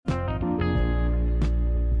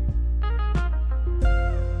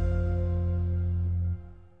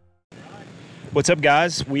What's up,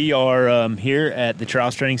 guys? We are here at the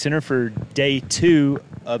Trials Training Center for day 2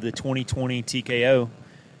 of the 2020 TKO.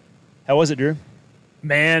 How was it, Drew?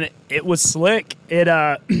 Man, it was slick. It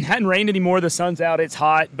hadn't rained anymore. The sun's out. It's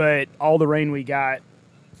hot, but all the rain we got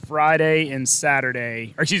Thursday and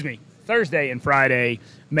Friday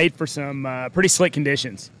made for some pretty slick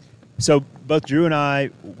conditions. So both Drew and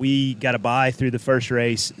I, we got a bye through the first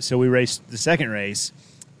race, so we raced the second race,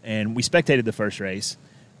 and we spectated the first race.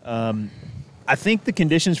 I think the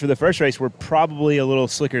conditions for the first race were probably a little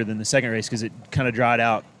slicker than the second race because it kind of dried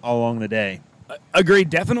out all along the day. Agreed.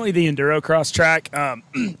 Definitely the enduro cross track,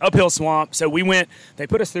 uphill swamp. So they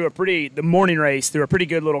put us through the morning race through a pretty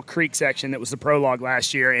good little creek section that was the prologue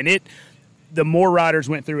last year. And the more riders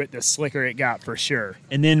went through it, the slicker it got for sure.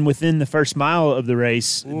 And then within the first mile of the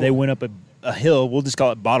race, they went up a hill. We'll just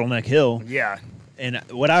call it Bottleneck Hill. Yeah. And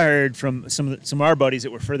what I heard from some of our buddies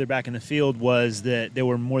that were further back in the field was that there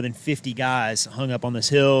were more than 50 guys hung up on this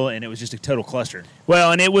hill, and it was just a total cluster.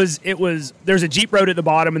 Well, and it was there's a Jeep road at the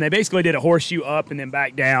bottom, and they basically did a horseshoe up and then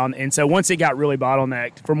back down. And so once it got really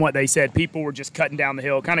bottlenecked, from what they said, people were just cutting down the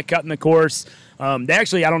hill, kind of cutting the course. They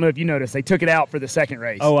actually, I don't know if you noticed, they took it out for the second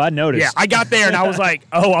race. Oh, I noticed. Yeah, I got there and I was like,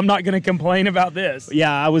 oh, I'm not going to complain about this.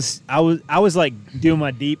 Yeah, I was like doing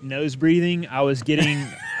my deep nose breathing. I was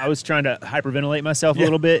trying to hyperventilate myself a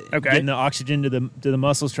little bit, getting the oxygen to the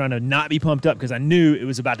muscles, trying to not be pumped up because I knew it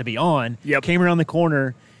was about to be on. Yep. Came around the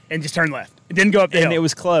corner and just turned left. It didn't go up the hill. And it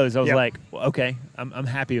was closed. I was like, well, okay, I'm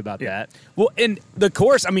happy about that. Well, and the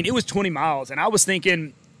course, I mean, it was 20 miles, and I was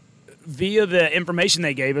thinking, via the information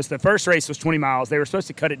they gave us, the first race was 20 miles. They were supposed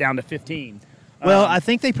to cut it down to 15. Well, I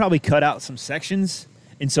think they probably cut out some sections.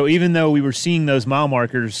 And so even though we were seeing those mile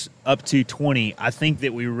markers up to 20, I think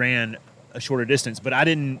that we ran a shorter distance. But I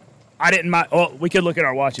didn't mind. Oh, we could look at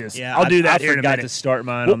our watches. Yeah, I'll do that here in a minute. I forgot to start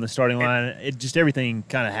mine on the starting line. Everything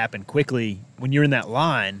kind of happened quickly when you're in that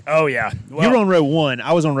line. Oh, yeah. Well, you were on row 1.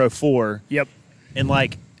 I was on row 4. Yep. And,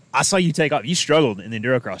 I saw you take off. You struggled in the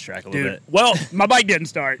enduro cross track a little bit. Well, my bike didn't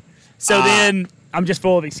start. So then I'm just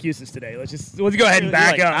full of excuses today. Let's go ahead and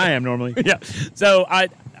back up. I am normally. Yeah. So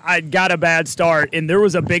I got a bad start, and there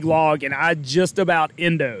was a big log, and I just about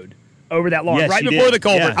endoed over that log right before the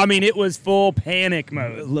culvert. Yeah. I mean, it was full panic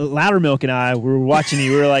mode. Loudermilk and I were watching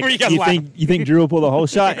you. We were like, you think Drew will pull the whole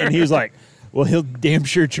shot? And he was like, well, he'll damn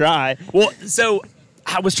sure try. Well, so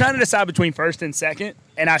I was trying to decide between first and second,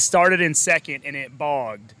 and I started in second, and it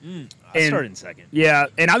bogged. I started in second. Yeah,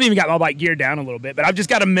 and I've even got my bike geared down a little bit, but I've just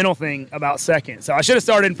got a mental thing about second. So I should have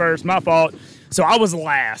started in first, my fault. So I was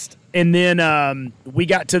last. And then we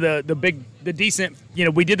got to the decent,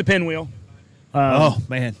 we did the pinwheel. Oh,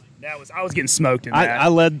 man. I was getting smoked in that. I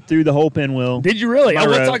led through the whole pinwheel. Did you really?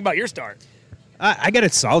 Let's talk about your start. I got a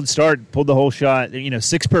solid start, pulled the whole shot,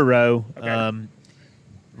 6 per row. Okay.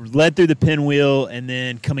 Led through the pinwheel, and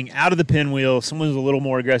then coming out of the pinwheel, someone was a little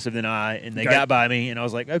more aggressive than I, and they got by me, and I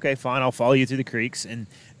was like, okay, fine, I'll follow you through the creeks.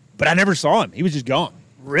 But I never saw him. He was just gone.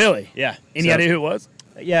 Really? Yeah. Any idea who it was?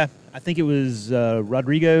 Yeah, I think it was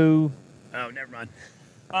Rodrigo. Oh, never mind.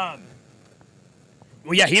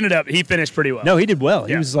 Well, yeah, he finished pretty well. No, he did well.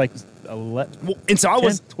 Yeah. He was like 11. Well, and so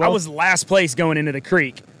I was last place going into the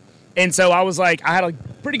creek. And so I was like, I had a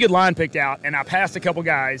pretty good line picked out, and I passed a couple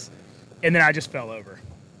guys, and then I just fell over.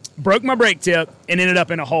 Broke my brake tip and ended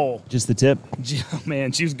up in a hole. Just the tip? Oh,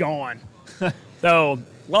 man, she was gone. So,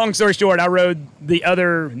 long story short, I rode the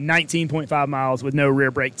other 19.5 miles with no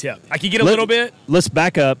rear brake tip. I could get a little bit. Let's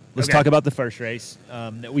back up. Let's talk about the first race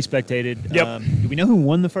that we spectated. Yep. Do we know who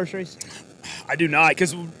won the first race? I do not,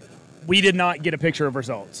 because we did not get a picture of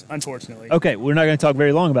results, unfortunately. Okay, we're not going to talk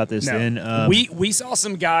very long about this then. We saw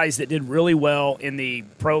some guys that did really well in the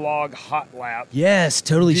prologue hot lap. Yes,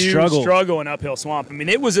 totally struggle in uphill swamp. I mean,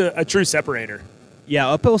 it was a true separator. Yeah,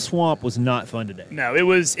 uphill swamp was not fun today. No, it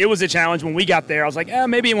was a challenge. When we got there, I was like,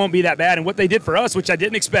 maybe it won't be that bad. And what they did for us, which I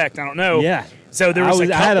didn't expect, I don't know. Yeah. So there was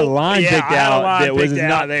I had a line picked out that was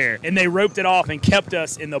not there. And they roped it off and kept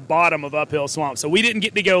us in the bottom of uphill swamp. So we didn't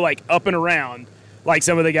get to go up and around like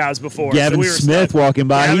some of the guys before. Gavin Smith walking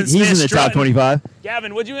by. He's in the top 25.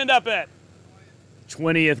 Gavin, what'd you end up at?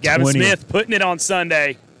 20th. Gavin Smith putting it on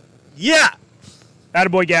Sunday. Yeah.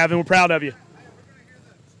 Attaboy, Gavin. We're proud of you.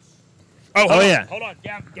 Yeah. Hold on.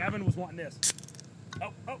 Gavin was wanting this.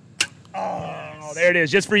 Oh, there it is.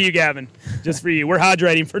 Just for you, Gavin. Just for you. We're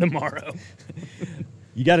hydrating for tomorrow.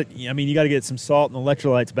 You got to get some salt and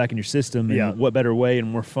electrolytes back in your system. And what better way and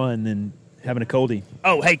more fun than having a coldie?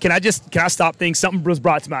 Oh, hey, can I stop things? Something was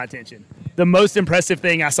brought to my attention. The most impressive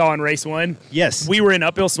thing I saw in race 1. Yes. We were in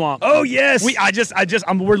uphill swamp. Oh, yes.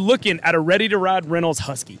 We're looking at a ready to ride Reynolds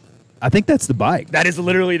Husky. I think that's the bike. That is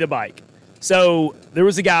literally the bike. So there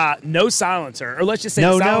was a guy, no silencer, or let's just say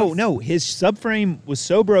No. His subframe was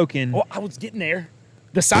so broken. Oh, I was getting there.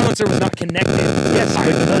 The silencer was not connected. Yes,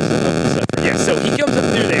 because of the subframe. Yeah, so he comes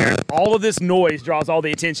up through there. All of this noise draws all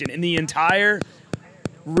the attention, and the entire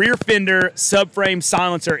rear fender subframe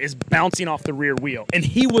silencer is bouncing off the rear wheel, and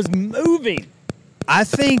he was moving. I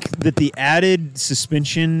think that the added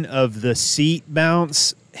suspension of the seat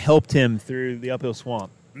bounce helped him through the uphill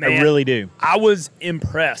swamp. Man, I really do. I was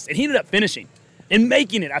impressed, and he ended up finishing and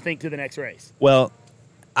making it, I think, to the next race. Well,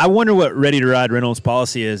 I wonder what Ready to Ride Reynolds'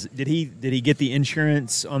 policy is. Did he get the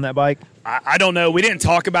insurance on that bike? I don't know. We didn't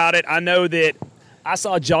talk about it. I know that I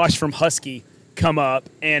saw Josh from Husky come up,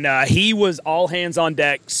 and he was all hands on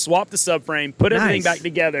deck, swapped the subframe, put everything back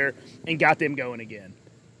together, and got them going again.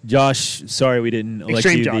 Josh, sorry we didn't elect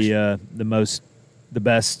Extreme you the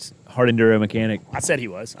best hard enduro mechanic. I said he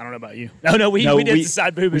was. I don't know about you. No, we did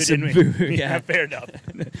decide boo-boo, didn't we? Boo-boo, yeah. Fair enough.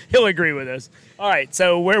 He'll agree with us. All right,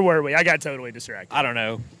 so where were we? I got totally distracted. I don't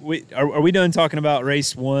know. Are we done talking about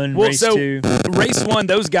race one, race two? Race one,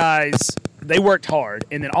 those guys, they worked hard.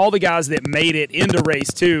 And then all the guys that made it into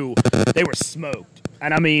race two, they were smoked.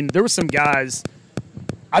 And, I mean, there were some guys,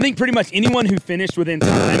 I think pretty much anyone who finished within time,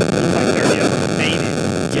 like 30 of them, made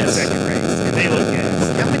it to the second race. And they looked good.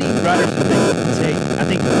 How many riders did they take? I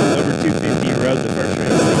think over 250 rode the first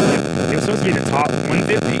race. It was supposed to be the top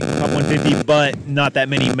 150. Top 150, but not that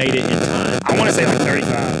many made it in time. I want to say like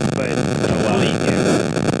 35, but complete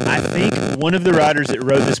guess. I think one of the riders that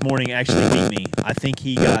rode this morning actually beat me. I think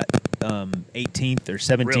he got 18th or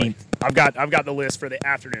 17th. Really? I've got the list for the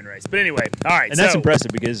afternoon race. But anyway, all right. And that's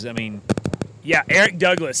impressive because, I mean, yeah, Eric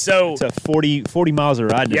Douglas. So it's a 40 miles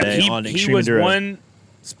of ride today on Extreme he was Enduro. one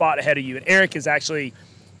spot ahead of you. And Eric is actually,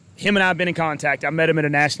 him and I have been in contact. I met him at a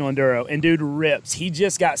National Enduro, and dude rips. He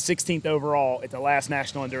just got 16th overall at the last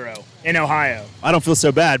National Enduro in Ohio. I don't feel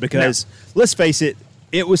so bad because, let's face it,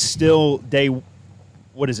 it was still day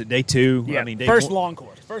two? Yeah, I mean, first long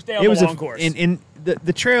course. First day on the long course. And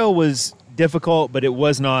the trail was difficult, but it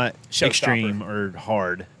was not Showstopper. Extreme or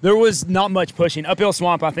hard. There was not much pushing. Uphill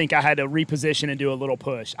swamp, I think I had to reposition and do a little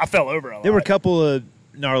push. I fell over a lot. There were a couple of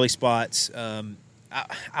gnarly spots.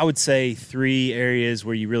 I would say 3 areas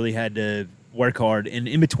where you really had to work hard. And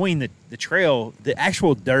in between the trail, the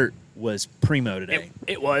actual dirt was primo today.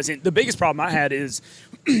 It was. And the biggest problem I had is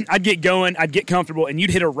I'd get going, I'd get comfortable, and you'd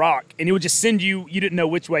hit a rock, and it would just send you didn't know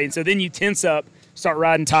which way. And so then you tense up, start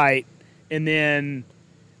riding tight, and then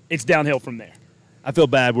it's downhill from there. I feel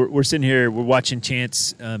bad. We're sitting here, we're watching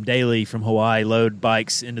Chance Daly from Hawaii load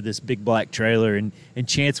bikes into this big black trailer, and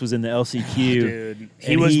Chance was in the LCQ. Dude,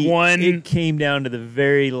 he was one. It came down to the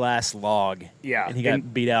very last log. Yeah. And he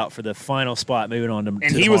got beat out for the final spot moving on to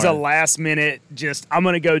And he was a last minute, just, I'm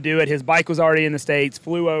going to go do it. His bike was already in the States,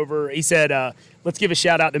 flew over. He said, let's give a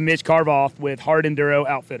shout out to Mitch Karvoff with Hard Enduro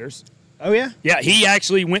Outfitters. Oh, yeah? Yeah, he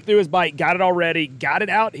actually went through his bike, got it already, got it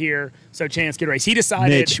out here so Chance could race. He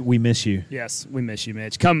decided. Mitch, we miss you. Yes, we miss you,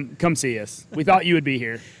 Mitch. Come see us. We thought you would be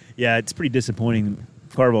here. Yeah, it's pretty disappointing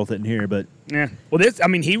Carville isn't here, but. Yeah. Well,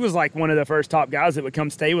 he was like one of the first top guys that would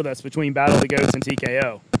come stay with us between Battle of the Goats and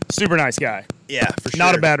TKO. Super nice guy. Yeah, for sure.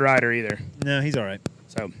 Not a bad rider either. No, he's all right.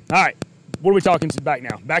 So, all right. What are we talking to back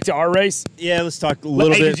now? Back to our race? Yeah, let's talk a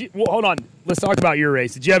little bit. Hold on. Let's talk about your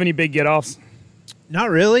race. Did you have any big get-offs? Not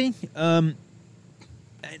really. And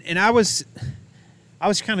I was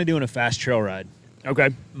kind of doing a fast trail ride.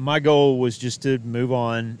 Okay. My goal was just to move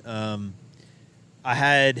on.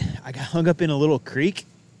 I got hung up in a little creek,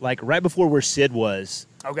 like right before where Sid was.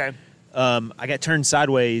 Okay. I got turned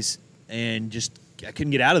sideways and I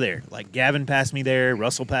couldn't get out of there. Like Gavin passed me there,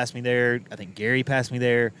 Russell passed me there, I think Gary passed me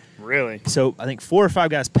there. Really? So I think 4 or 5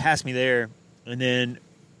 guys passed me there, and then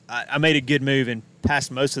I made a good move and passed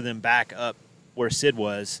most of them back up where Sid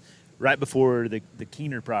was, right before the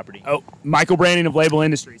Keener property. Oh, Michael Brandon of Label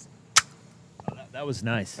Industries. That was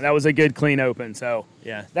nice. That was a good clean open. So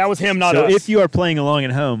yeah, that was him, not so us. if you are playing along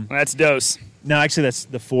at home, that's Dose. No, actually that's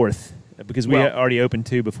the 4th because we already opened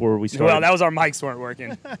 2 before we started. Well, that was our mics weren't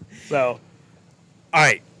working. So, all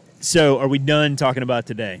right. So are we done talking about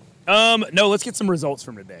today? No, let's get some results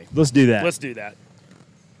from today. Let's do that. Let's do that.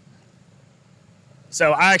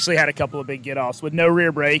 So I actually had a couple of big get-offs with no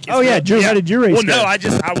rear brake. Drew, how did your race go? Well,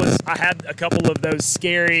 no, I had a couple of those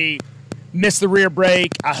scary, missed the rear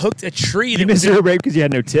brake. I hooked a tree. You missed the rear brake because you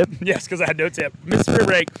had no tip? Yes, because I had no tip. Missed the rear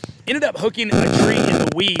brake. Ended up hooking a tree in the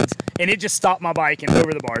weeds, and it just stopped my bike, and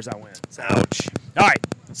over the bars I went. So, ouch. All right,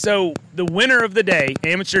 so the winner of the day,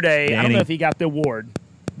 amateur day, I don't know if he got the award.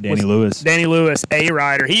 Danny Lewis. Danny Lewis, A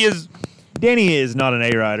rider. Danny is not an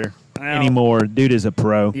A rider anymore. Dude is a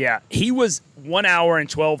pro. Yeah, he was 1 hour and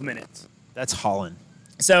 12 minutes. That's Holland.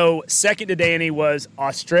 So second to Danny was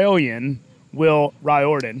Australian Will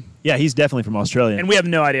Riordan. Yeah, he's definitely from Australia. And we have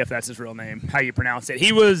no idea if that's his real name, how you pronounce it.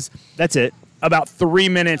 He was That's it. about 3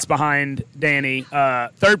 minutes behind Danny.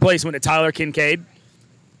 Third place went to Tyler Kincaid.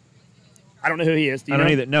 I don't know who he is. Do you I don't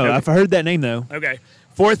know? either. No, Okay. I've heard that name, though. Okay.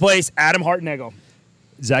 Fourth place, Adam Hartnagel.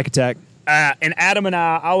 Zach Attack. And Adam and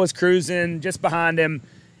I was cruising just behind him.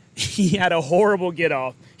 He had a horrible get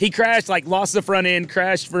off. He crashed, like lost the front end,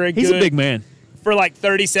 crashed for He's a big man. for like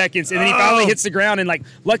 30 seconds, and then he finally hits the ground. And like,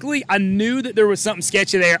 luckily, I knew that there was something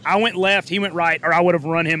sketchy there. I went left, he went right, or I would have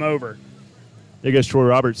run him over. There goes Troy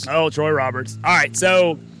Roberts. Oh, Troy Roberts. All right,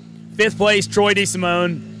 so fifth place, Troy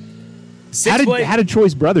DeSimone. How did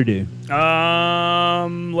Troy's brother do?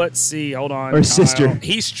 Let's see. Hold on. Or his sister.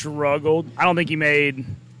 He struggled. I don't think he made.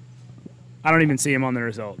 I don't even see him on the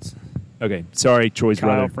results. Okay, sorry, Troy's Kyle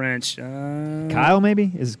brother. French. Kyle,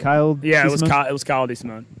 maybe? Is it Kyle? Yeah, it was DeSimone? Kyle. It was Kyle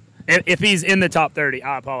DeSimone. If he's in the top 30,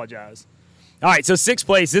 I apologize. All right, so sixth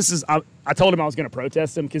place. This is. I told him I was going to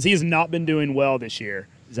protest him because he has not been doing well this year.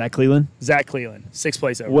 Zach Cleland? Zach Cleland, sixth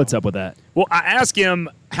place overall. What's up with that? Well, I asked him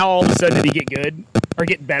how all of a sudden did he get good or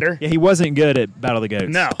get better. Yeah, he wasn't good at Battle of the Goats.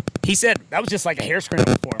 No, he said that was just like a hair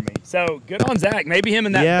scramble for me. So good on Zach. Maybe him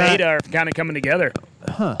and that beta are kind of coming together.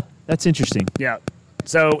 Huh. That's interesting. Yeah.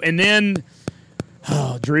 So and then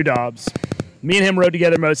Drew Dobbs. Me and him rode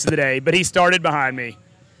together most of the day, but he started behind me.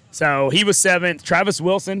 So he was seventh. Travis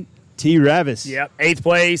Wilson. T. Ravis. Yep. Eighth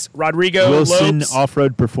place. Rodrigo Wilson Lopes.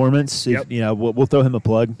 Off-Road Performance. Yep. We'll throw him a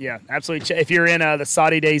plug. Yeah, absolutely. If you're in the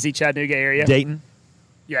Saudi Daisy, Chattanooga area. Dayton.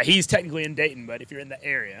 Yeah, he's technically in Dayton, but if you're in the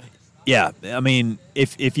area. Yeah, I mean,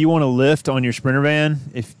 if you want to lift on your Sprinter van,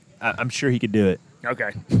 I'm sure he could do it.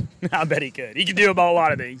 Okay. I bet he could. He could do about a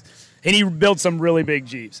lot of things. And he built some really big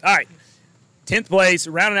Jeeps. All right. 10th place,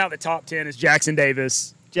 rounding out the top 10 is Jackson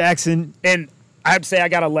Davis. Jackson. And I have to say I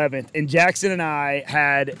got 11th. And Jackson and I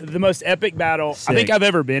had the most epic battle I think I've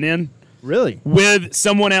ever been in Really? with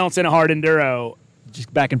someone else in a hard enduro.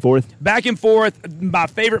 Just back and forth. Back and forth. My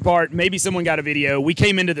favorite part, maybe someone got a video. We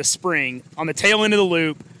came into the spring on the tail end of the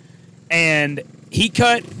loop, and he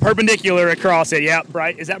cut perpendicular across it. Yeah,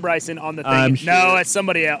 is that Bryson on the thing? I'm sure. No, that's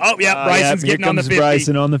somebody else. Oh, yeah, Bryson's here getting on the comes 50.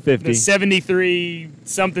 Bryson on the 50. The 73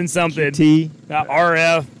 something. T.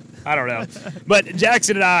 RF. I don't know. But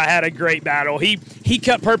Jackson and I had a great battle. He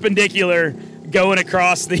cut perpendicular going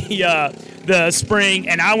across the spring,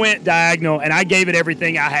 and I went diagonal, and I gave it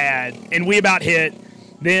everything I had. And we about hit.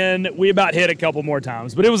 Then we about hit a couple more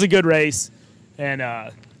times. But it was a good race. And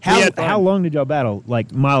How long did y'all battle,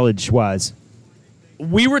 like mileage-wise?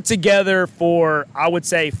 we were together for, I would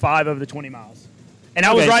say, 5 of the 20 miles. And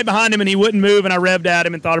I was right behind him, and he wouldn't move, and I revved at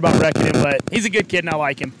him and thought about wrecking him. But he's a good kid, and I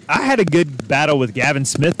like him. I had a good battle with Gavin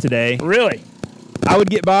Smith today. Really? I would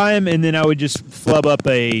get by him, and then I would just flub up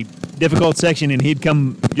a difficult section, and he'd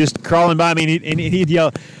come just crawling by me, and he'd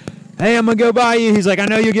yell, "Hey, I'm going to go by you." He's like, "I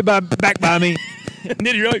know you'll get back by me."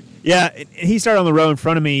 Did he really? Yeah, and he started on the row in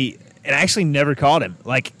front of me, and I actually never caught him.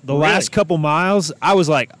 Like, the last couple miles, I was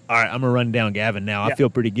like, all right, I'm going to run down Gavin now. Yeah. I feel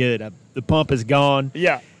pretty good. The pump is gone.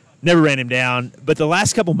 Yeah. Never ran him down. But the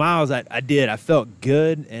last couple miles, I did. I felt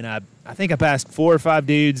good, and I think I passed 4 or 5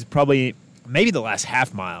 dudes, probably maybe the last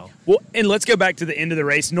half mile. Well, and let's go back to the end of the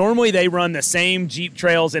race. Normally, they run the same Jeep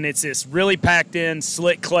trails, and it's this really packed in,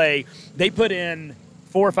 slick clay. They put in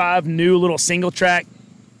 4 or 5 new little single track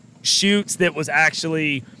chutes that was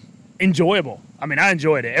actually enjoyable. I mean, I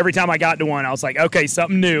enjoyed it. Every time I got to one, I was like, okay,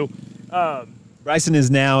 something new. Bryson is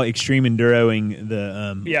now extreme enduroing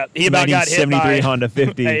the he about got hit 1973 by Honda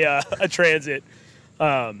 50. a Transit.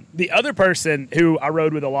 The other person who I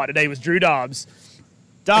rode with a lot today was Drew Dobbs.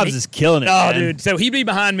 Dobbs is killing it, Oh, man. dude. So he'd be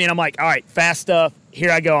behind me, and I'm like, all right, fast stuff.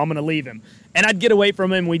 Here I go. I'm going to leave him. And I'd get away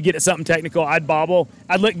from him. We'd get at something technical. I'd bobble.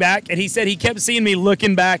 I'd look back, and he said he kept seeing me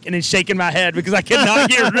looking back and then shaking my head because I could not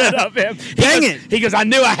get rid of him. He goes, I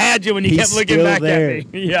knew I had you when you kept looking still back there.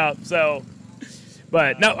 at me. Yeah, so.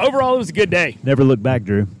 But, no, overall, it was a good day. Never look back,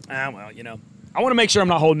 Drew. Well, you know, I want to make sure I'm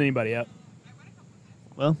not holding anybody up.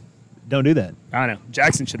 Well, don't do that. I know.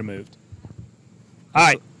 Jackson should have moved. All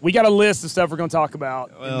right, we got a list of stuff we're going to talk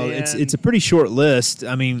about. Well, it's a pretty short list.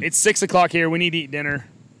 I mean, It's 6 o'clock here. We need to eat dinner.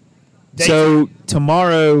 so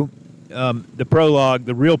tomorrow, the prologue,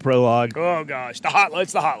 the real prologue, Oh, gosh. It's the hot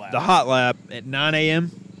lap. the hot lap at 9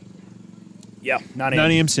 a.m. Yeah, 9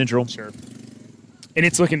 9 a.m. Central. Sure. And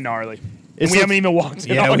it's looking gnarly. And It's we look- haven't even walked it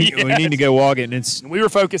Yeah, all we yet. need to go walk it, and it's We were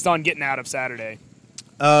focused on getting out of Saturday.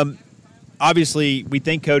 obviously we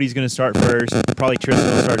think Cody's going to start first. Probably Tristan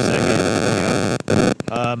will start second.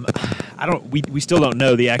 I don't. We still don't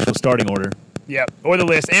know the actual starting order. Yep. Or the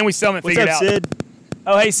list. And we still haven't What's figured up, out. Sid?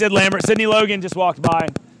 Oh, hey, Sid Lambert. Sydney Logan just walked by.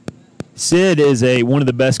 Sid is one of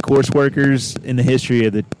the best course workers in the history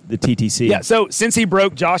of the TTC. Yeah, so since he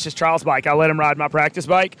broke Josh's trials bike, I let him ride my practice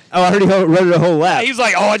bike. Oh, I already rode it a whole lap. He was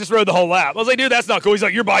like, I just rode the whole lap. I was like, dude, that's not cool. He's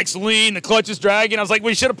like, your bike's lean, the clutch is dragging. I was like,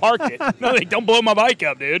 we should have parked it. No, like, don't blow my bike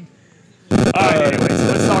up, dude. All right, anyways,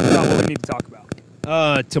 let's talk about what we need to talk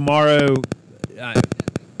about. Tomorrow,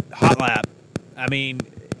 hot lap. I mean,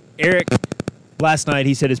 Eric last night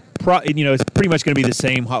he said it's pretty much going to be the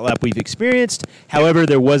same hot lap we've experienced. However,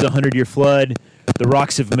 there was a 100-year flood. The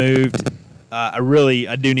rocks have moved.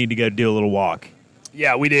 I do need to go do a little walk.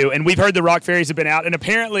 Yeah, we do, and we've heard the rock fairies have been out, and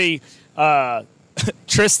apparently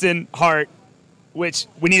Tristan Hart, which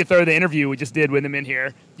we need to throw the interview we just did with him in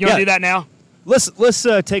here. You want to do that now? Let's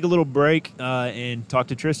take a little break and talk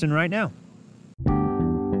to Tristan right now.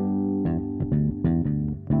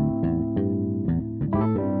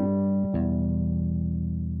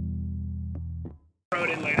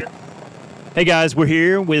 Hey guys, we're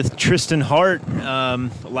here with Tristan Hart.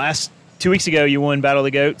 Last 2 weeks ago, you won Battle of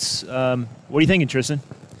the Goats. What are you thinking, Tristan?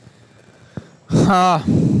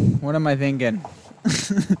 What am I thinking?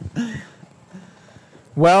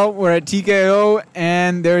 Well, we're at TKO,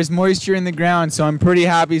 and there's moisture in the ground, so I'm pretty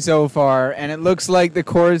happy so far. And it looks like the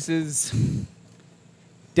course is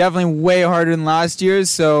definitely way harder than last year's,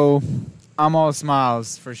 so I'm all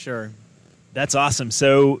smiles for sure. That's awesome.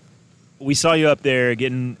 So we saw you up there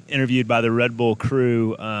getting interviewed by the Red Bull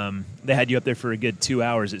crew. They had you up there for a good 2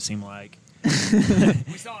 hours, it seemed like. We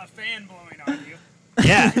saw a fan blowing on you.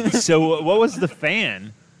 Yeah. So what was the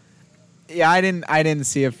fan? Yeah, I didn't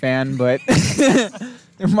see a fan, but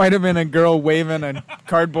there might have been a girl waving a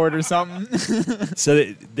cardboard or something. So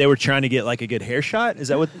they were trying to get like a good hair shot? Is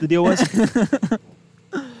that what the deal was?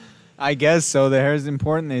 I guess so. The hair is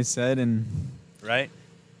important, they said, and right.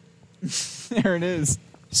 There it is.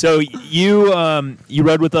 So you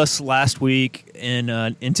rode with us last week in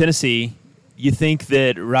Tennessee. You think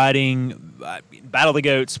that riding Battle of the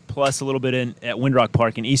Goats plus a little bit at Windrock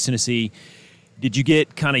Park in East Tennessee, did you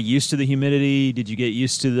get kind of used to the humidity? Did you get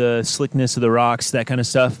used to the slickness of the rocks, that kind of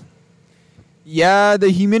stuff? Yeah, the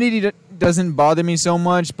humidity doesn't bother me so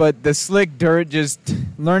much, but the slick dirt, just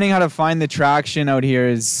learning how to find the traction out here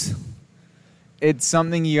it's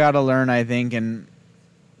something you got to learn, I think, and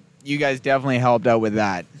you guys definitely helped out with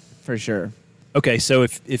that, for sure. Okay, so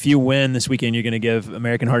if you win this weekend, you're going to give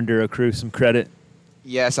American Hard Enduro crew some credit?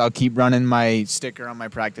 Yes, I'll keep running my sticker on my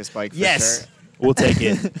practice bike for sure. We'll take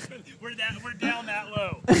it. We're down that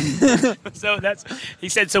low. So he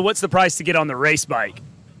said, so what's the price to get on the race bike?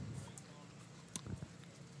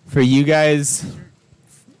 For you guys,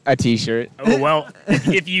 a T-shirt. Oh, well,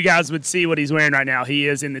 if you guys would see what he's wearing right now, he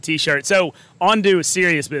is in the T-shirt. So on to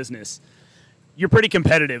serious business. You're pretty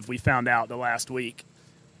competitive, we found out the last week.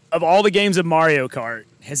 Of all the games of Mario Kart,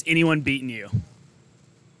 has anyone beaten you?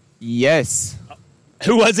 Yes.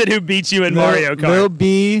 Who was it who beat you in Mario Kart? Lil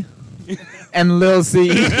B and Lil C.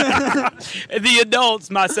 The adults,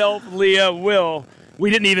 myself, Leah, Will, we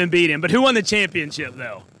didn't even beat him. But who won the championship,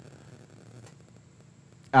 though?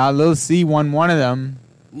 Lil C won one of them.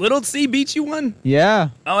 Little C beat you one? Yeah.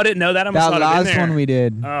 Oh, I didn't know that. I must That not have been last there. one we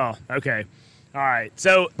did. Oh, okay. All right.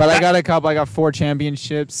 So, But I got a couple. I got 4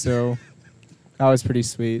 championships, so that was pretty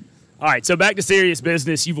sweet. All right. So back to serious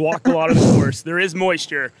business. You've walked a lot of the course. There is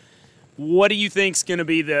moisture. What do you think's going to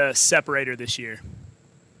be the separator this year?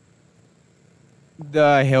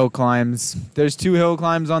 The hill climbs. There's 2 hill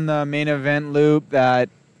climbs on the main event loop that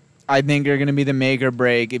I think are going to be the make or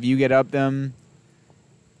break. If you get up them,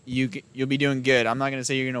 you'll be doing good. I'm not going to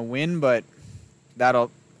say you're going to win, but that'll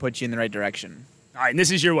put you in the right direction. All right. And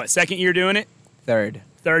this is your, second year doing it? Third.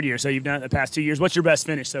 Third year. So you've done it the past 2 years. What's your best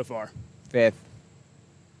finish so far? 5th.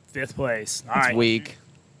 5th place. All It's right. weak.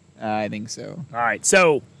 I think so. All right.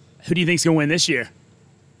 So who do you think's going to win this year?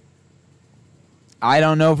 I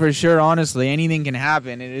don't know for sure, honestly. Anything can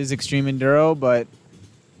happen. It is extreme enduro, but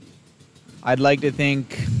I'd like to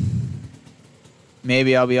think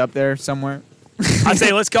maybe I'll be up there somewhere. I'd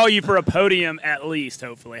say let's call you for a podium at least,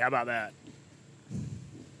 hopefully. How about that?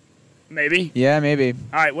 Maybe? Yeah, maybe.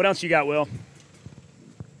 All right. What else you got, Will?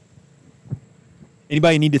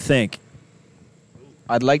 Anybody need to thank?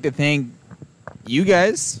 I'd like to thank you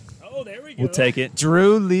guys. Oh, there we go. We'll take it.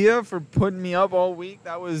 Drew, Leah, for putting me up all week.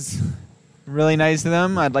 That was really nice of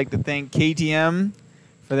them. I'd like to thank KTM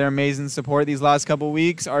for their amazing support these last couple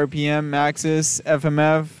weeks. RPM, Maxis,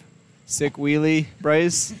 FMF, Sick Wheelie,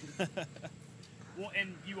 Bryce. Well,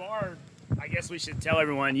 and you are, I guess we should tell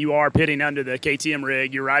everyone, you are pitting under the KTM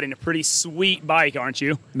rig. You're riding a pretty sweet bike, aren't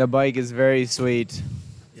you? The bike is very sweet.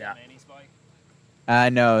 Yeah. Manny's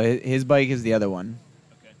bike? No, his bike is the other one.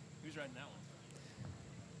 Okay. Who's riding that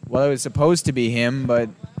one? Well, it was supposed to be him, but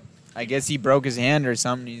I guess he broke his hand or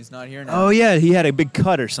something. He's not here now. Oh yeah, he had a big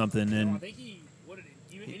cut or something, I and think he what did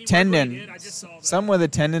he Tendon. I just saw that. Something with a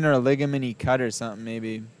tendon or a ligament he cut or something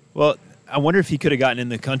maybe. well, I wonder if he could have gotten in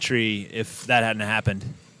the country if that hadn't happened.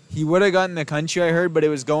 He would have gotten the country, I heard, but it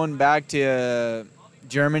was going back to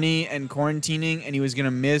Germany and quarantining, and he was going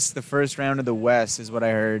to miss the first round of the West, is what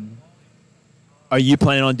I heard. Are you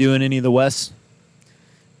planning on doing any of the West?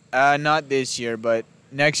 Not this year, but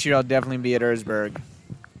next year I'll definitely be at Erzberg.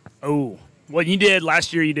 Oh, well, you did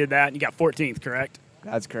last year. You did that, and you got 14th, correct?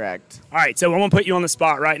 That's correct. All right, so I'm gonna put you on the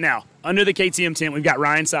spot right now. Under the KTM tent, we've got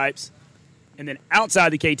Ryan Sipes, and then outside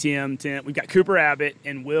the KTM tent, we've got Cooper Abbott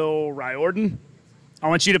and Will Riordan. I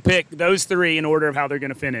want you to pick those three in order of how they're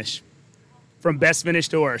gonna finish, from best finish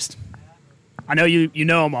to worst. I know you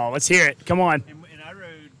know them all. Let's hear it. Come on.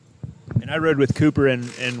 And I rode with Cooper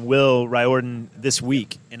and Will Riordan this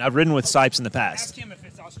week, and I've ridden with Sipes in the past. Ask him if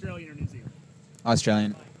it's Australian or New Zealand.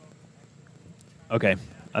 Australian. Okay,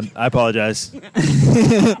 I apologize. All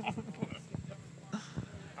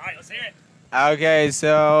right, let's hear it. Okay,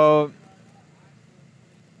 so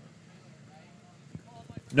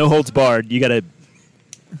No holds barred. You got to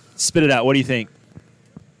spit it out. What do you think?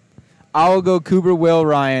 I'll go Cooper, Will,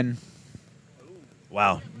 Ryan.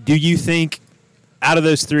 Wow. Do you think out of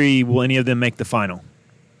those three, will any of them make the final?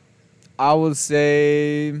 I will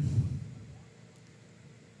say Dude,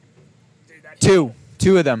 that's two.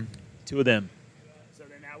 Two of them. Two of them. So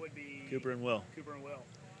then that would be Cooper and Will. Cooper and Will.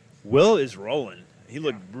 Will is rolling. He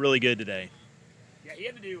looked really good today. Yeah,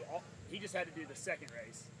 he just had to do the second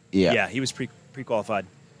race. Yeah, he was pre-qualified.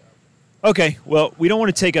 Okay, well, we don't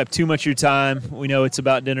want to take up too much of your time. We know it's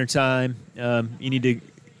about dinner time. You need to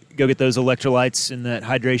go get those electrolytes and that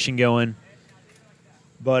hydration going.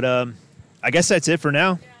 But I guess that's it for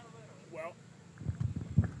now. Well,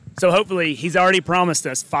 so hopefully he's already promised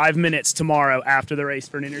us 5 minutes tomorrow after the race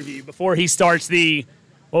for an interview before he starts the,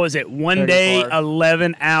 what was it, 1 day, 34.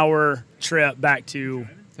 11-hour trip back to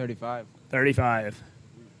 35. 35.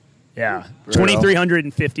 Yeah, Brutal.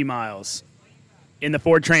 2,350 miles in the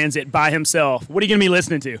Ford Transit by himself. What are you going to be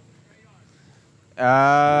listening to?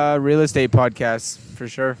 Real estate podcasts, for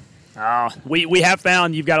sure. Oh, we have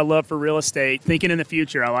found you've got a love for real estate. Thinking in the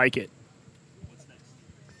future, I like it.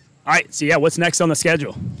 All right, so yeah, what's next on the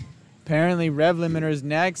schedule? Apparently, Rev Limiter's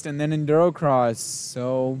next, and then Enduro Cross.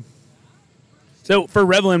 So So for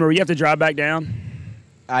Rev Limiter, you have to drive back down?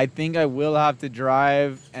 I think I will have to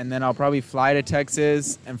drive, and then I'll probably fly to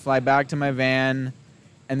Texas and fly back to my van,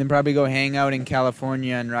 and then probably go hang out in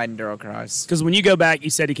California and ride Enduro Cross. Because when you go back, you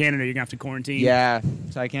said to Canada, you're going to have to quarantine. Yeah,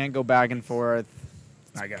 so I can't go back and forth.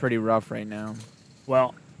 I got it. Pretty rough right now.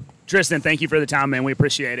 Well, Tristan, thank you for the time, man. We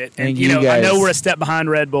appreciate it. And Thank you you know, I guys. know we're a step behind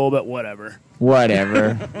Red Bull, but whatever.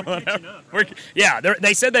 Whatever. Yeah,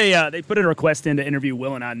 they said they put a request in to interview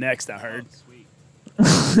Will and I next. I heard.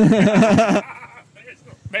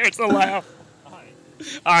 There's the laugh.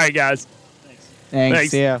 All right, guys. Thanks.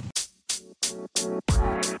 Thanks. See ya.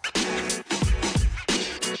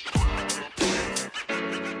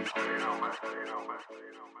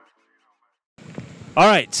 All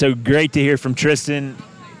right, so great to hear from Tristan.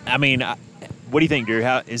 I mean, what do you think, Drew?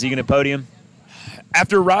 How is he going to podium?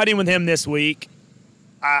 After riding with him this week,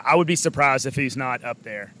 I would be surprised if he's not up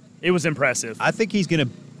there. It was impressive. I think he's going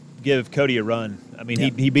to give Cody a run. I mean,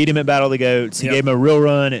 he beat him at Battle of the Goats. He Yep. gave him a real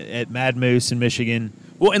run at Mad Moose in Michigan.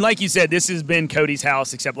 Well, and like you said, this has been Cody's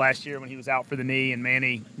house, except last year when he was out for the knee and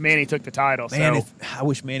Manny took the title. Man, so, I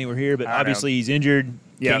wish Manny were here, but I know. obviously he's injured,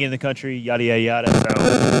 Yeah. king in the country, yada, yada, yada.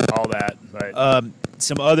 so all that. But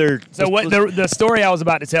Some other... so what the story I was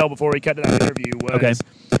about to tell before we cut to that interview was Okay.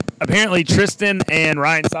 apparently Tristan and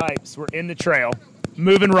Ryan Sipes were in the trail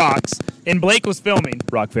moving rocks, and Blake was filming.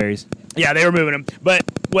 Rock Fairies. Yeah, they were moving them. But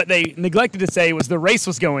what they neglected to say was the race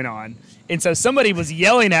was going on. And so somebody was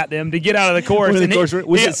yelling at them to get out of the course. One of the And course workers-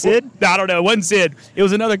 was it Sid? I don't know. It wasn't Sid. It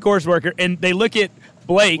was another course worker. And they look at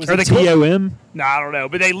Blake. Was or it the TOM? No, I don't know.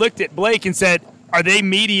 But they looked at Blake and said, "Are they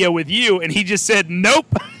media with you?" And he just said, "Nope."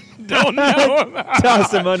 Don't know.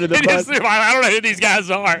 Toss him under the He bus. just- I don't know who these guys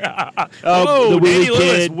are. Oh, the Danny wheelie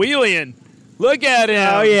Lewis kid. wheeling. Look at him.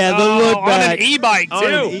 Oh, yeah, the look back. On an e-bike, too. On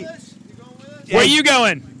an Where Hey, you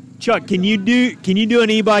going? Chuck, can you do an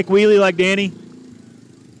e-bike wheelie like Danny?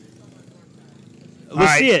 Let's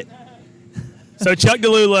right. see it. So Chuck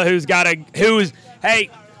DeLula, hey,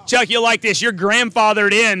 Chuck, you'll like this. You're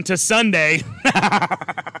grandfathered in to Sunday.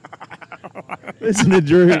 Listen to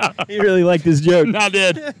Drew. He really liked this joke. I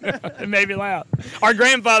did. It made me laugh. Our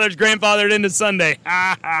grandfather's grandfathered into Sunday.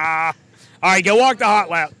 All right, go walk the hot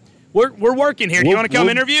lap. We're working here. Do you We'll- want to come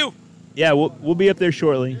we'll- interview? Yeah, we'll be up there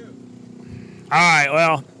shortly. All right,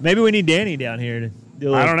 well, Maybe we need Danny down here to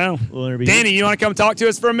I don't know. Little interview. Danny, you want to come talk to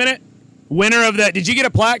us for a minute? Winner of that. Did you get a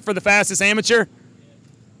plaque for the fastest amateur?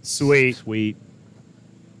 Sweet. Sweet.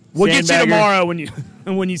 We'll get you Sandbagger. tomorrow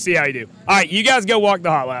when you see how you do. All right, you guys go walk the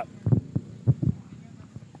hot lap.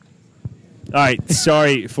 All right.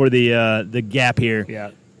 Sorry for the gap here.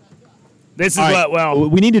 Yeah. This is All right, what,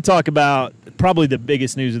 we need to talk about probably the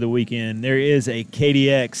biggest news of the weekend. There is a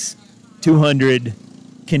KDX 200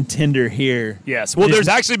 contender here. yes. Well, there's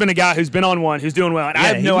actually been a guy who's been on one who's doing well, and I Yeah,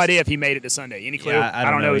 have he no was- idea if he made it to Sunday. Any clue? Yeah, I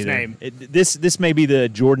don't know his either. name. This may be the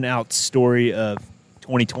Jordan out story of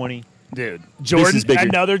 2020. Dude. is Jordan, bigger.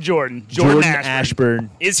 another Jordan. Jordan Ashburn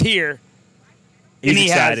is here. He's and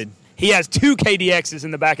excited. He has 2 KDXs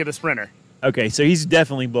in the back of the Sprinter. Okay, so he's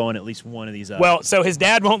definitely blowing at least one of these up. Well, so his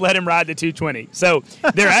dad won't let him ride the 220. So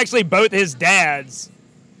they're actually both his dad's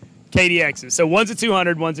KDXs. So one's a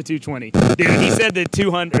 200, one's a 220. Dude, he said the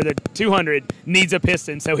 200 needs a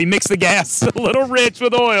piston, so he mixed the gas a little rich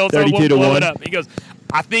with oil so it 32 won't to blow 1. it up. He goes,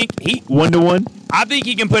 I think he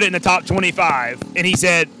 1-to-1. can put it in the top 25. And he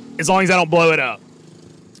said, as long as I don't blow it up.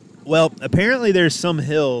 Well, apparently there's some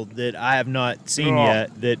hill that I have not seen Oh.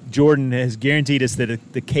 yet that Jordan has guaranteed us that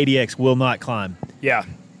the KDX will not climb. Yeah.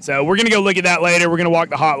 So we're gonna go look at that later. We're gonna walk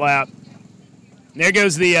the hot lap. There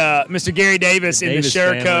goes the Mr. Gary Davis The in Davis the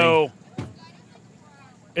Sherco.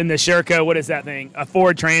 In the Sherco, what is that thing? A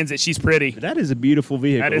Ford Transit. She's pretty. That is a beautiful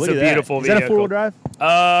vehicle. That is Look a at beautiful Is that a vehicle. four-wheel drive?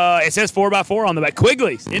 It says 4x4 on the back.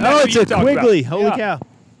 Quigley's. Isn't that Oh, who it's you a talked about? Quigley. Holy Yeah. cow.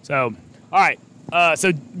 So, all right.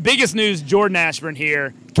 So biggest news: Jordan Ashburn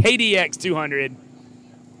here, KDX 200.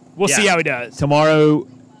 We'll Yeah. see how he does. Tomorrow,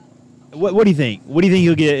 what do you think? What do you think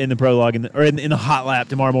he'll get in the prologue or in the hot lap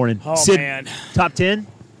tomorrow morning? Oh Sid, man, top 10?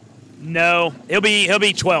 no, he'll be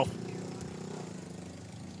 12th.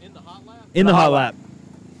 In the hot lap? In the hot lap.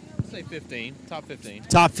 I'd say 15. Top 15.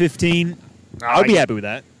 Top 15. I'll be happy with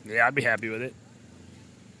that. Yeah, I'd be happy with it.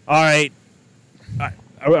 All right.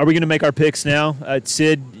 Are we going to make our picks now?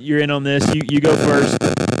 Sid, you're in on this. You go first.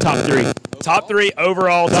 Top 3. Top 3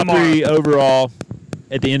 overall Top tomorrow. 3 overall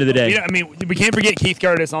at the end of the day. You know, I mean, we can't forget Keith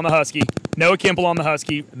Curtis on the Husky, Noah Kemple on the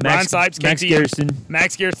Husky, Ryan Sipes, Max KTM, Garrison,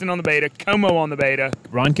 Max Garrison on the Beta, Como on the Beta,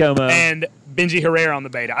 Ron Como, and Benji Herrera on the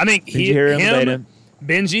Beta. I think Benji Herrera on the Beta.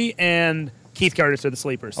 Benji, and Keith Curtis are the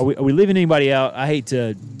sleepers. Are we leaving anybody out? I hate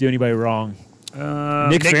to do anybody wrong.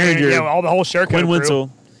 Nick Farringer, yeah, all the whole Sherco Quinn crew.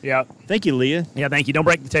 Wenzel. Yeah, Thank you, Leah. yeah. Thank you. Don't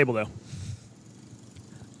break the table though.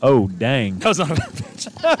 Oh, dang. That was not a bad pitch.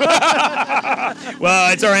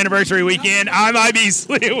 Well, it's our anniversary weekend. I might be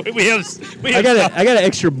sleeping. We have. I got an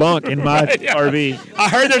extra bunk in my Yeah. RV. I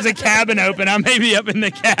heard there's a cabin open. I may be up in the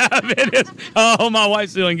cabin. Oh, my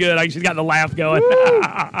wife's feeling good. She's got the laugh going.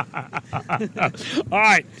 All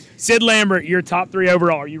right, Sid Lambert, your top 3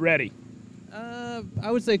 overall. Are you ready?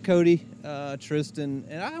 I would say Cody, Tristan,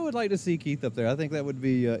 and I would like to see Keith up there. I think that would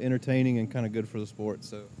be entertaining and kind of good for the sport.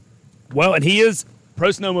 So, Well, and he is pro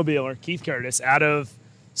snowmobiler, Keith Curtis, out of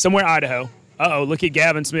somewhere Idaho. Uh-oh, look at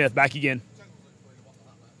Gavin Smith back again.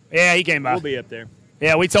 Yeah, he came by. We'll be up there.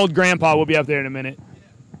 Yeah, we told Grandpa we'll be up there in a minute.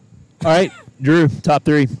 All right, Drew, top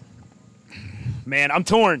 3. Man, I'm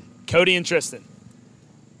torn. Cody and Tristan.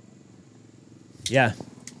 Yeah.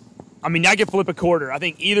 I mean, I could flip a quarter. I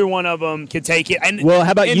think either one of them could take it. And, Well,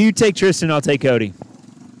 how about and- you take Tristan, I'll take Cody.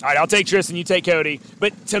 All right, I'll take Tristan. You take Cody.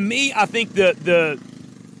 But to me, I think the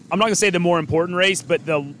I'm not gonna say the more important race, but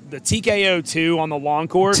the TKO 2 on the long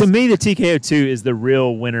course. To me, the TKO 2 is the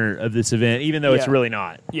real winner of this event, even though it's Yeah. really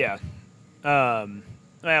not. Yeah. Well,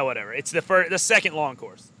 whatever. It's the second long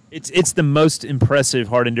course. It's the most impressive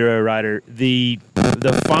hard enduro rider. The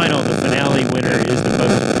finale winner is the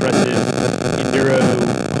most impressive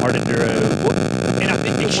hard enduro. And I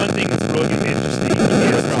think the one thing that's really gonna be interesting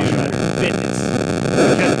is fitness.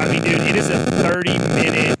 Because I mean, dude, it is a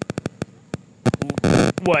 30-minute.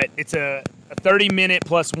 What? It's a 30-minute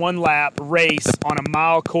plus 1 lap race on a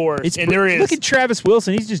mile course, and there is. Look at Travis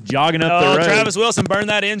Wilson. He's just jogging up the road. Travis Wilson, burn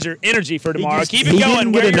that energy for tomorrow. Keep it he going.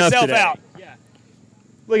 didn't Wear get enough yourself today. out.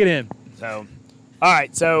 Look at him. So, all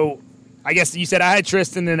right. So, I guess you said I had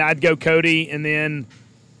Tristan, and I'd go Cody, and then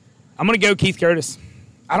I'm going to go Keith Curtis.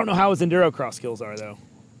 I don't know how his enduro cross skills are though,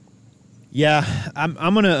 Yeah, I'm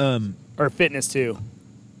gonna or fitness too.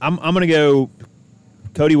 I'm gonna go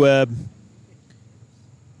Cody Webb,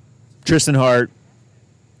 Tristan Hart,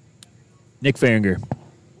 Nick Farringer.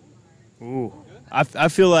 Ooh. I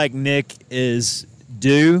feel like Nick is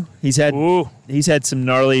due. He's had some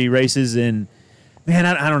gnarly races, and man,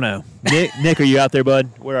 I don't know. Nick, are you out there, bud?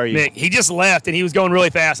 Where are you? Nick, he just left, and he was going really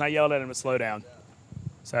fast, and I yelled at him to slow down.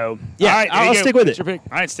 So, Yeah, all right, there I'll you go. stick with That's it. your pick.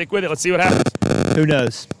 All right, stick with it. Let's see what happens. Who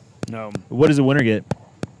knows? No. What does the winner get?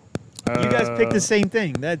 You guys picked the Uh, same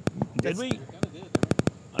thing. Did we?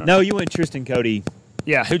 No, you went Tristan, Cody,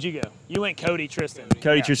 Yeah, who'd you go? You went Cody, Tristan.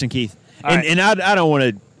 Cody, Yeah. Tristan, Keith, All and right. and I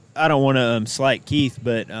don't want to slight Keith,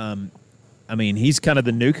 but I mean he's kind of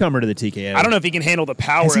the newcomer to the TKO. I don't know if he can handle the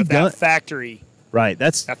power Has he of that done- factory Right,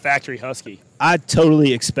 that factory husky. I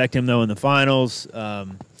totally expect him though in the finals.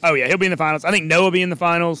 Oh yeah, he'll be in the finals. I think Noah will be in the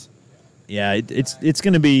finals. Yeah, it's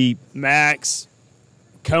going to be. Max,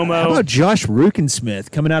 Como How about Josh Ruckensmith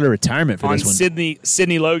coming out of retirement for on this one?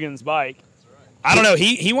 Sydney Logan's bike. I don't know.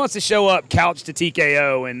 He wants to show up couch to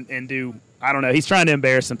TKO and do. I don't know. He's trying to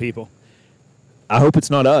embarrass some people. I hope it's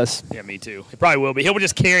not us. Yeah, me too. It probably will be. He'll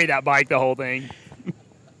just carry that bike the whole thing.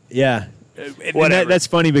 Yeah. And Whatever. that's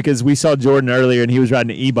funny because we saw Jordan earlier and he was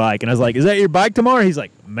riding an e-bike and I was like, "Is that your bike tomorrow?" He's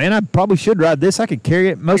like, "Man, I probably should ride this. I could carry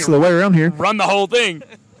it most of the way around here." Run the whole thing.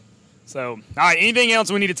 So, all right. Anything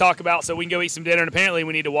else we need to talk about so we can go eat some dinner? And apparently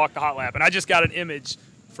we need to walk the hot lap. And I just got an image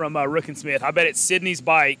from Ruckensmith. I bet it's Sydney's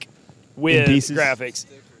bike with In pieces? graphics.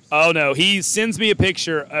 Oh no, he sends me a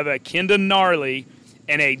picture of a Kenda gnarly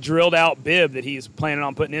and a drilled out bib that he's planning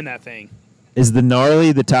on putting in that thing. Is the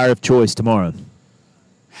gnarly the tire of choice tomorrow?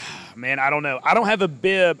 Man, I don't know. I don't have a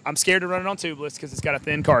bib. I'm scared to run it on tubeless because it's got a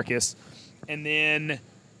thin carcass. And then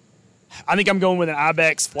I think I'm going with an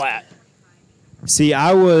Ibex flat. See,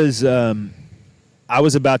 I was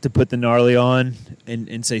about to put the gnarly on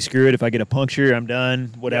and say, "Screw it. If I get a puncture, I'm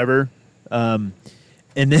done. Whatever." And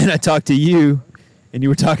then I talked to you, and you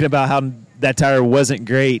were talking about how that tire wasn't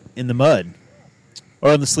great in the mud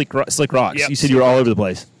or on the slick rocks. Yep, You said you were all over the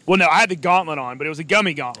place. Well, no, I had the gauntlet on, but it was a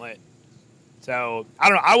gummy gauntlet. So, I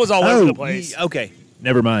don't know. I was all over the place. Okay.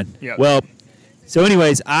 Never mind. Yeah. Well, so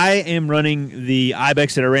anyways, I am running the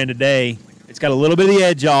Ibex that I ran today. It's got a little bit of the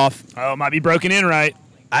edge off. Oh, it might be broken in right.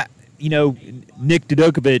 Nick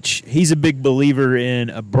Dodokovich, he's a big believer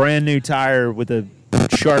in a brand new tire with a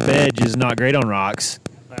sharp edge is not great on rocks.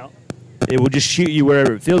 Well, It will just shoot you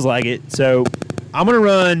wherever it feels like it. So I'm gonna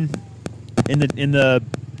run in the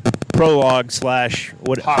prologue /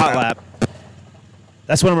 hot lap.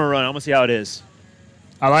 That's what I'm gonna run. I'm gonna see how it is.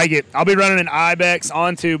 I like it. I'll be running an Ibex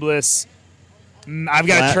on tubeless. I've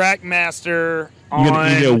got Flat. a Trackmaster You on.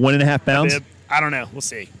 gonna go 1.5 pounds? bib. I don't know. We'll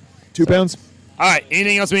see. 2 pounds? All right.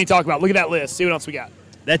 Anything else we need to talk about? Look at that list. See what else we got.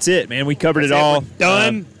 That's it, man. We covered That's it all. We're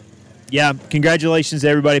done. Yeah. Congratulations to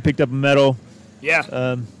everybody who picked up a medal.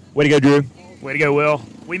 Yeah. Way to go, Drew. Way to go, Will.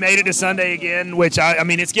 We made it to Sunday again, which I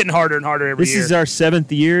mean, it's getting harder and harder every This year. is our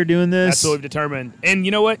 7th year doing this. That's what we've determined. And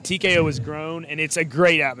you know what? TKO has grown, and it's a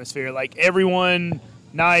great atmosphere. Like, everyone,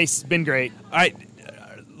 nice, been great. All right.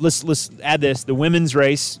 Let's add this. The women's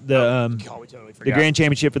race, Oh, we totally forgot. the Grand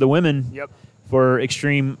Championship for the women Yep. for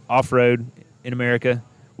extreme off-road in America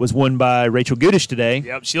was won by Rachel Goodish today.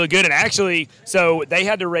 Yep. She looked good. And actually, so they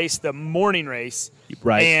had to race the morning race.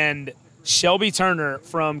 Right. And Shelby Turner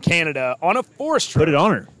from Canada on a forest Put truck it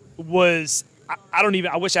on her. was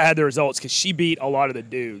I wish I had the results because she beat a lot of the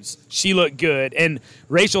dudes. She looked good. And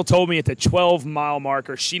Rachel told me at the 12-mile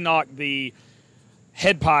marker, she knocked the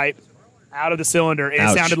head pipe out of the cylinder, and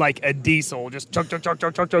Ouch. it sounded like a diesel. Just chug, chug, chug,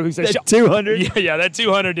 chug, chug, chug. He said, That 200? Yeah, that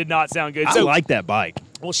 200 did not sound good. I So, like that bike.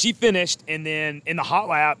 well, she finished, and then in the hot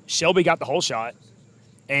lap, Shelby got the whole shot.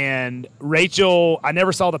 And Rachel, I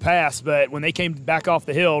never saw the pass, but when they came back off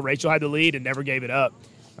the hill, Rachel had the lead and never gave it up.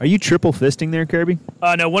 Are you triple fisting there, Kirby?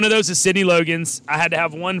 No, one of those is Sydney Logan's. I had to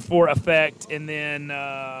have one for effect, and then,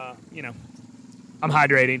 I'm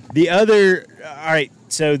hydrating. The other, all right,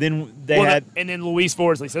 so then they had, And then Louise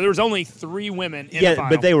Forsley. So there was only 3 women in the yeah, final.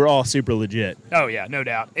 but they were all super legit. Oh, yeah, no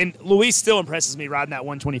doubt. And Louise still impresses me riding that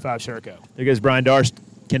 125 Sherco. There goes Brian Darst,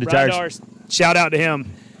 Kenda Brian Tires. Darst, shout out to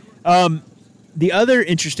him. The other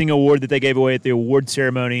interesting award that they gave away at the award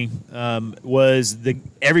ceremony was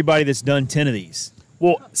everybody that's done 10 of these.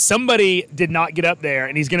 Well, somebody did not get up there,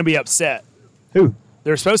 and he's going to be upset. Who?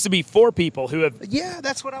 There's supposed to be 4 people who have. Yeah,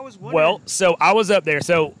 that's what I was wondering. Well, so I was up there.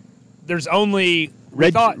 So there's only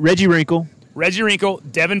Reggie Wrinkle, Reggie Wrinkle,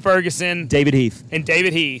 Devin Ferguson, David Heath. and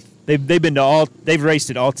David Heath. They've been to all. They've raced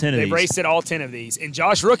at all 10 of They've these. raced at all 10 of these. And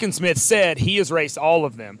Josh Ruckensmith said he has raced all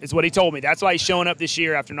of them, is what he told me. That's why he's showing up this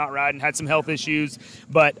year after not riding, had some health issues.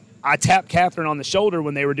 But I tapped Catherine on the shoulder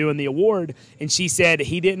when they were doing the award, and she said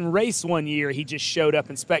he didn't race one year. He just showed up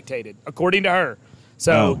and spectated, according to her.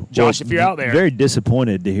 So, Josh, well, if you're out there. very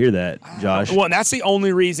disappointed to hear that, Josh. Well, and that's the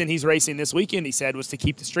only reason he's racing this weekend, he said, was to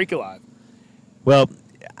keep the streak alive. Well,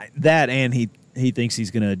 that and he thinks he's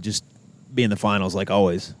going to just be in the finals like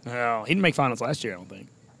always. Oh, he didn't make finals last year, I don't think.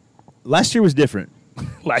 Last year was different.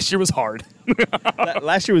 Last year was hard.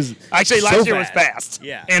 Last year was Actually, so last year was fast.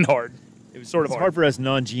 Yeah. And hard. It was sort of It's hard. hard for us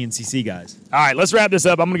non-GNCC guys. All right, let's wrap this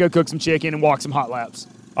up. I'm going to go cook some chicken and walk some hot laps.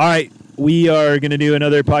 All right, we are going to do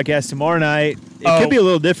another podcast tomorrow night. It could be a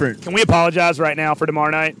little different. Can we apologize right now for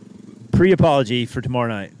tomorrow night? Pre-apology for tomorrow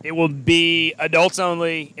night. It will be adults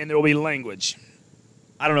only, and there will be language.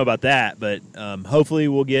 I don't know about that, but hopefully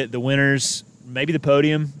we'll get the winners, maybe the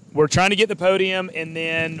podium. We're trying to get the podium, and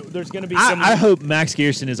then there's going to be some. I hope Max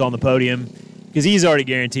Gearson is on the podium because he's already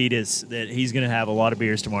guaranteed that he's going to have a lot of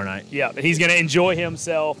beers tomorrow night. Yeah, he's going to enjoy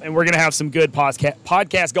himself, and we're going to have some good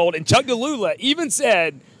podcast gold. And Chuck DeLula even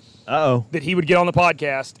said that he would get on the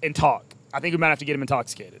podcast and talk. I think we might have to get him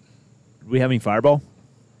intoxicated. Do we have any Fireball?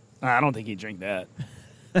 I don't think he'd drink that.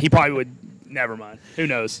 He probably would. Never mind. Who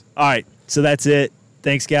knows? All right, so that's it.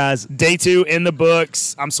 Thanks, guys. Day 2 in the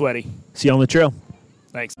books. I'm sweaty. See you on the trail.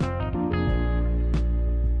 Thanks.